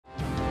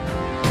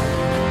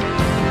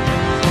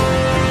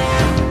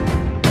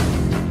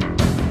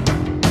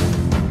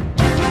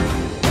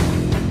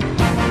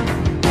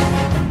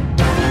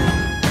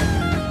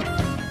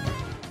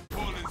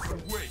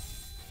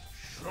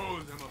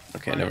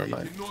never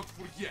mind.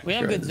 We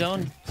have good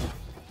zone.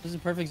 This is a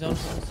perfect zone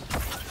for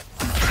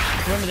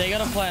us. Remember, they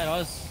gotta play at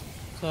us,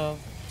 so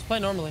let's play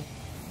normally.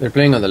 They're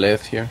playing on the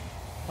left here.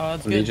 Oh,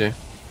 that's good. DJ.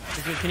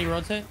 Can you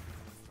rotate?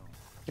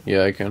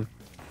 Yeah, I can.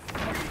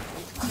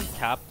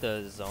 Cap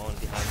the zone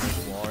behind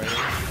this wall right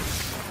here.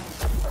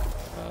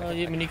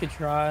 I mean, you could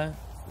try.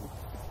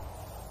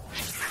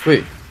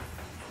 Wait.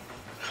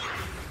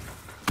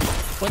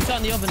 One shot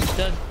in the open,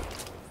 dead.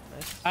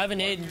 Nice. I have a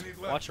nade.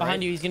 Watch Behind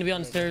right. you, he's gonna be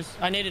on the stairs.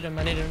 I naded him,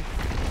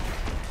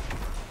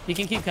 You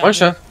can keep capping. One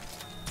shot.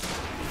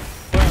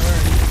 Where?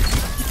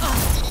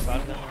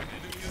 Got him.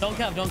 Don't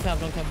cap,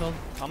 build.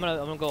 I'm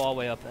gonna go all the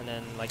way up and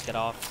then like get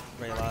off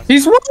right last.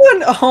 He's one!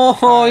 Oh,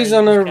 Alright, he's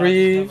on a just cap,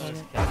 reef.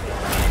 just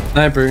cap.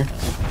 Sniper.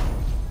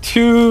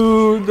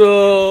 Dude,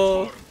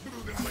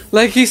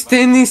 like he's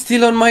standing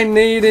still on my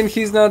nade and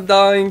he's not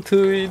dying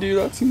to it, dude.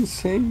 That's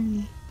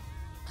insane.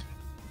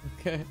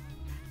 Okay.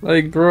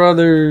 Like,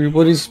 brother,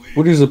 what is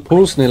a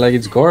pulse nade? Like,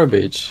 it's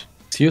garbage.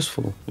 It's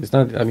useful. It's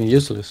not. I mean,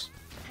 useless.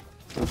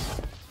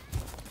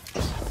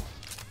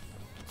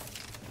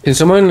 Can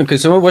someone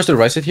watch the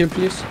right side here,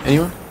 please?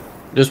 Anyone?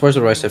 Just watch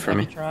the right side for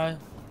me. Try.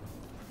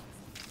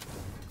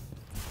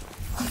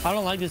 I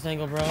don't like this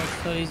angle, bro.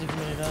 It's so easy for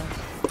me to die.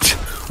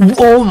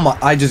 Oh my!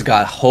 I just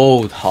got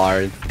hold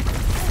hard.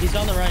 He's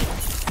on the right.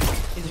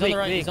 He's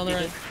on the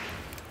right.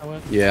 I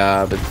went.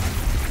 Yeah, but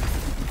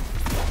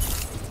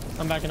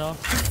I'm backing off.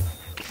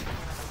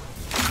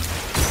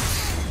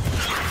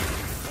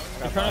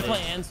 I'm trying to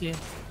play anti.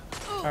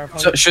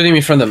 so, shooting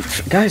me from them.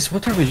 Guys,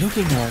 what are we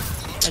looking at?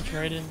 I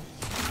traded.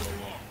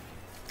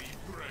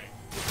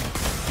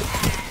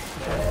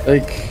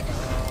 Like,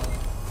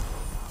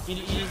 You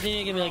just need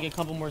to give me like a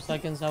couple more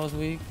seconds. I was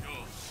weak.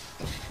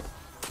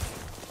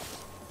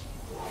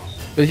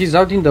 but he's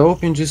out in the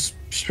open, just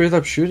straight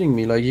up shooting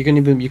me. Like, you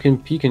can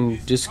peek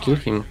and just kill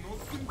him.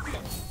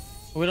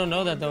 We don't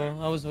know that though.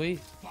 I was weak.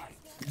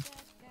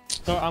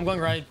 So I'm going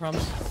right,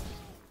 promise.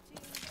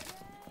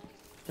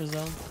 There's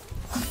zone.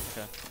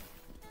 Okay.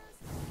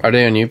 Are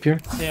they on you, Pure?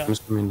 Yeah. I'm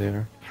assuming they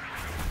are.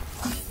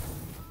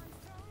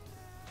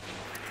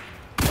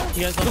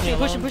 You guys left me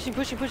alone.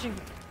 Pushing.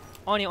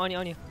 On you.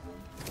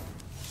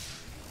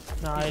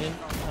 Nah, I didn't.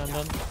 I'm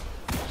done.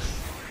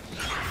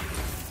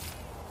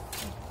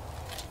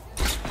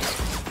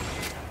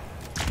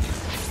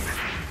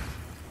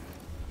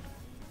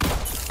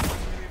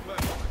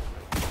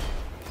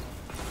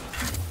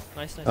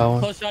 Nice. Oh.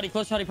 Close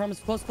shotty, promise.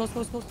 Close.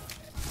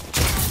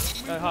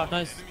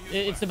 Nice.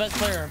 It's the best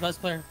player.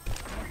 Primary.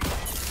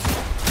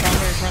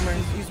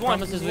 He's one.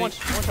 Promise is One weak.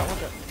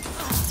 shot.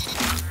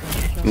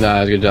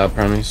 Nah, good job,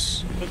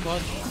 promise. Good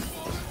clutch.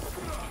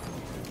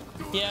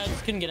 Yeah, I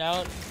just couldn't get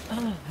out.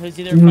 It was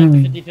either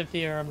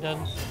 50-50 or I'm dead.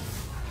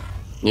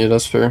 Yeah,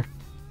 that's fair.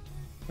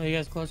 Oh, you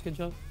guys close. Good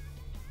job.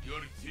 Your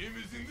team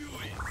is in the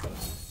lead. Do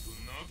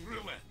not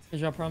relent. Good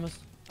job, promise.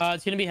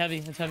 It's gonna be heavy.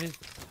 It's heavy.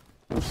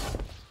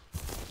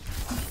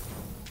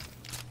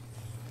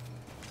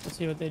 Let's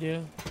see what they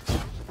do.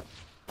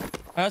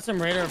 I got some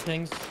radar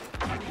pings.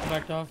 I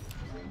backed off.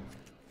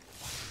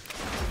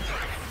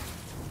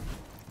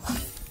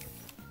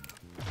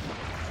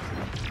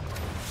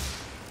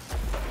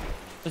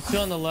 There's two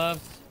on the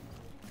left,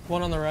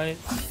 one on the right.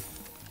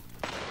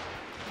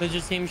 They're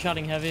just team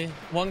shotting heavy.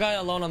 One guy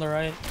alone on the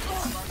right.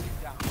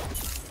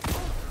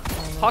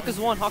 Hawk is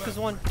one.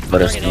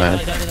 But it's mad.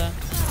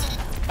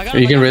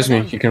 You can raise me.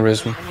 I'm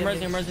raising. I got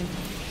the res.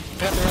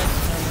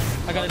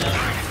 I got it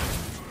now.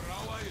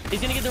 He's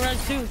gonna get the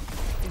res too.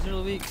 He's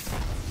really weak.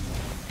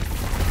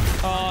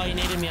 Oh, he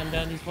naded me. I'm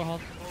dead. He's full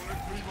health.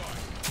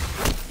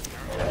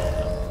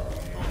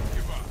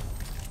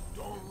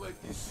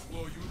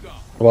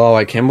 Wow,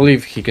 I can't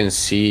believe he can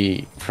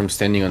see from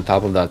standing on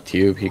top of that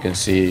tube. He can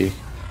see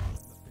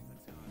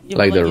Yeah,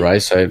 like the you-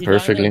 right side you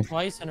perfectly. died, like,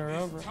 twice in a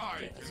row, bro.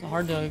 It's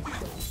hard to.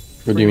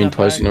 What do you mean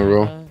twice in a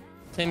row?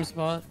 Same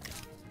spot.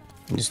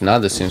 It's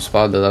not the same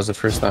spot. That's the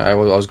first time I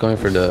was going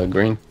for the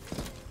green.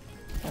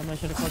 I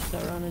should have clutched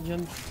that round in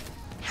gym.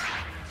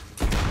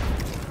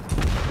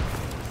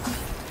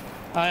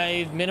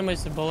 I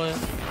minimized the bullet.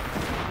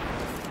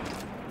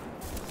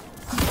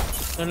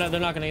 They're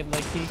not gonna get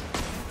like peek.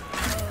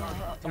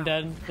 I'm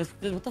dead.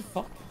 What the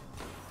fuck?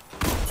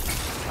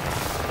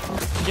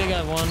 DJ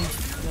got one.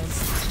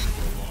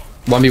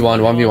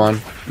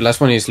 1v1.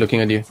 Last one is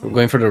looking at you.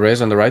 Going for the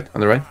raise on the right.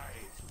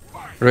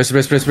 Raise.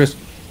 Nice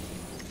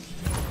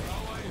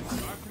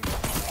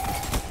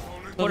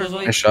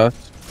shot.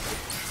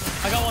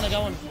 I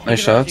got one. Nice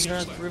shots.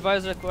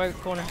 Revives the right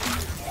corner.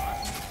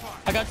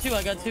 I got two.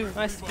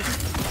 Nice.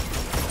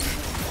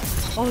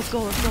 Oh, let's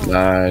go.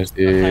 Nice,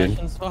 dude.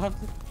 Passion swapped.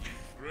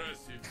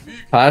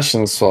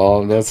 Passion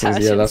swap. That's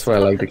why I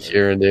like the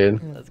cure,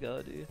 dude. Let's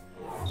go, dude.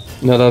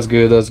 No, that's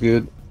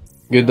good.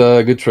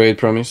 Good trade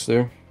promise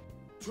there.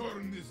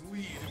 Turn this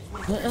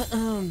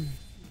lead.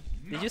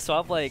 Did you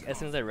swap like as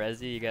soon as I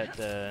res you got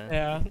the?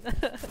 Yeah.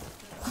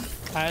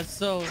 Alright,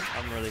 so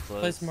I'm really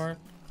close. play smart.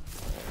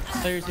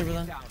 Play your super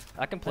then.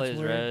 I can play That's as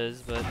weird.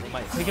 res, but they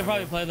might. We can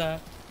probably play that.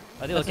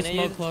 Are they That's looking a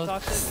at you? smoke close.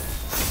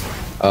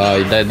 Toxic?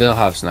 They don't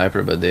have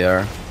sniper, but they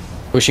are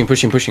pushing. You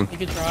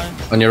could try.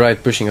 On your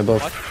right, pushing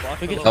above.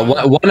 We could try.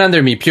 One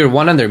under me, pure.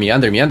 One under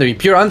me,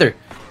 pure under.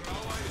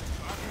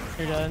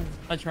 You're dead.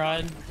 I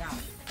tried.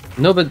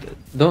 No, but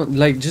don't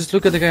like. Just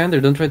look at the guy under.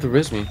 Don't try to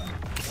risk me.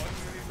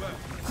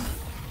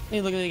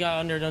 Hey, look at the guy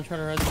under. Don't try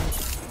to res me.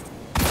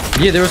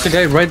 Yeah, there was a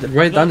guy right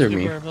Build under super,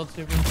 me. Build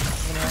super.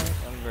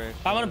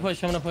 I'm gonna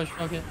push.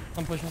 Okay,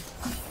 I'm pushing.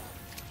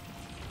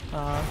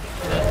 Yeah.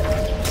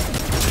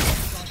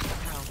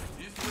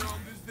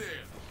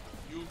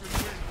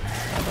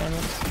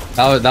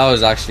 That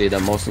was actually the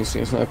most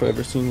insane sniper I've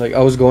ever seen. Like I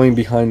was going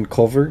behind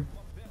cover,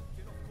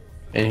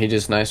 and he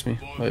just knifed me.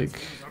 Like.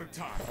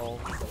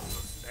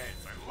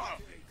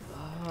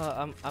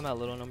 I'm at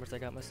little numbers. I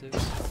got my suit.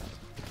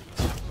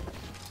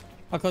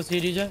 How close to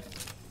you, DJ?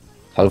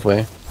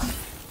 Halfway.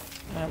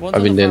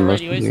 I've been dead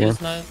most right. of the game.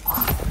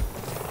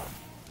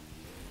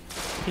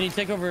 Can you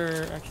take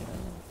over? Actually,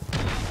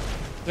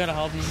 we gotta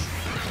help you.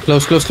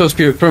 Close,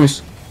 pure.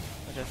 Promise.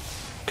 Okay.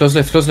 Close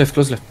left.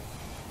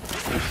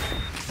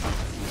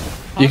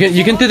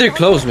 You can tether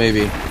close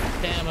maybe.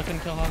 Damn, I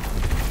couldn't kill Hawk.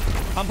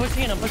 I'm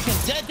pushing in.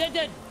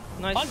 Dead.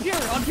 Nice. On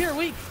pure,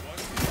 weak.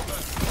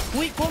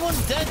 One,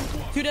 dead.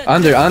 2 dead.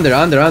 Under.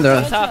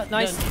 Top,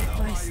 nice.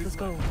 Let's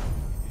go.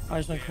 I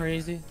just went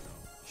crazy.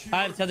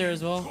 I have tether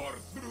as well.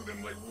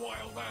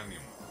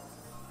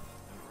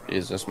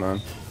 Jesus,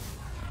 man.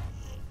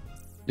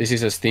 This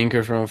is a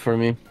stinker for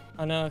me.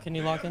 I know. Can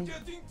you lock in?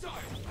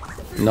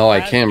 No,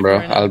 I can't, bro.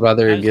 I'd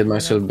rather get right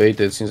myself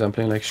baited since I'm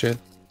playing like shit.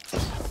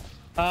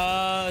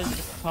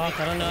 Fuck,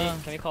 I don't know.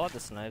 Can we call out the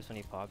snipes when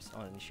he pops?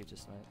 Oh, and he shoots the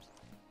snipes.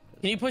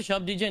 Can you push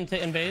up, DJ,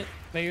 and bait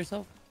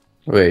yourself?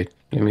 Wait,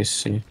 let me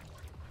see.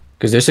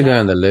 Because there's a guy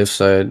on the left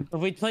side. If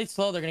we play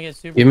slow, they're gonna get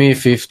super. Give me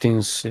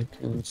 15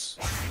 seconds.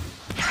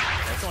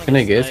 Can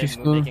I get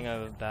 15? Making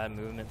a bad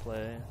movement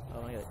play.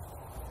 Oh my god.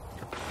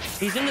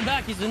 He's in the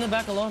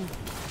back alone.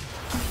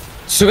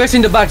 Two guys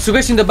in the back. Two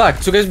guys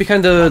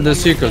behind the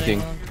circle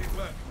thing.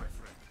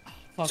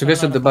 Two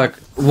guys at the back.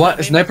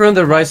 What? Sniper on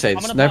the right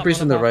side. Sniper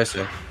is on the right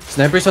side.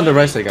 Sniper is on the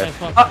right side, guy.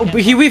 Oh,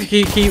 he whiffed.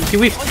 He whiffed.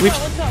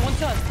 One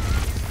shot.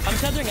 I'm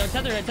tethering.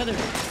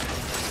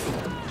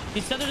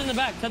 He's tethered in the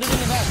back.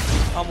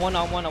 I'm one.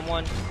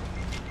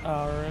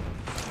 Alright.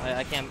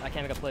 I can't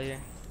make a play here.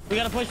 We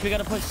gotta push. We're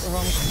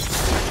wrong.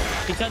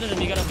 He tethered him.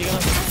 You gotta.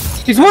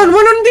 He's one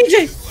on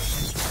DJ.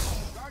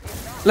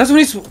 Last one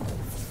is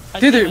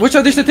tether. Watch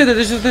out, there's a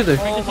tether.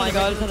 Oh my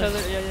god,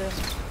 yeah.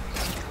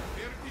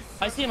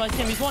 I see him.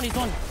 He's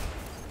one.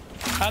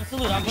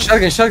 Absolute. I'm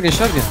Shotgun.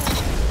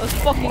 Let's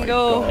fucking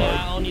go.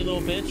 Yeah, I own you,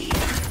 little bitch.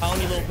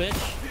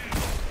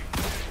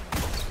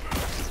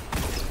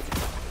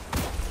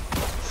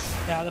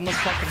 Yeah, that must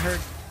fucking hurt.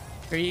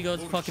 Your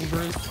ego's fucking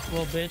bruised,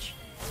 little bitch.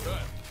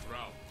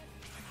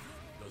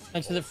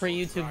 Thanks for the free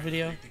YouTube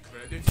video.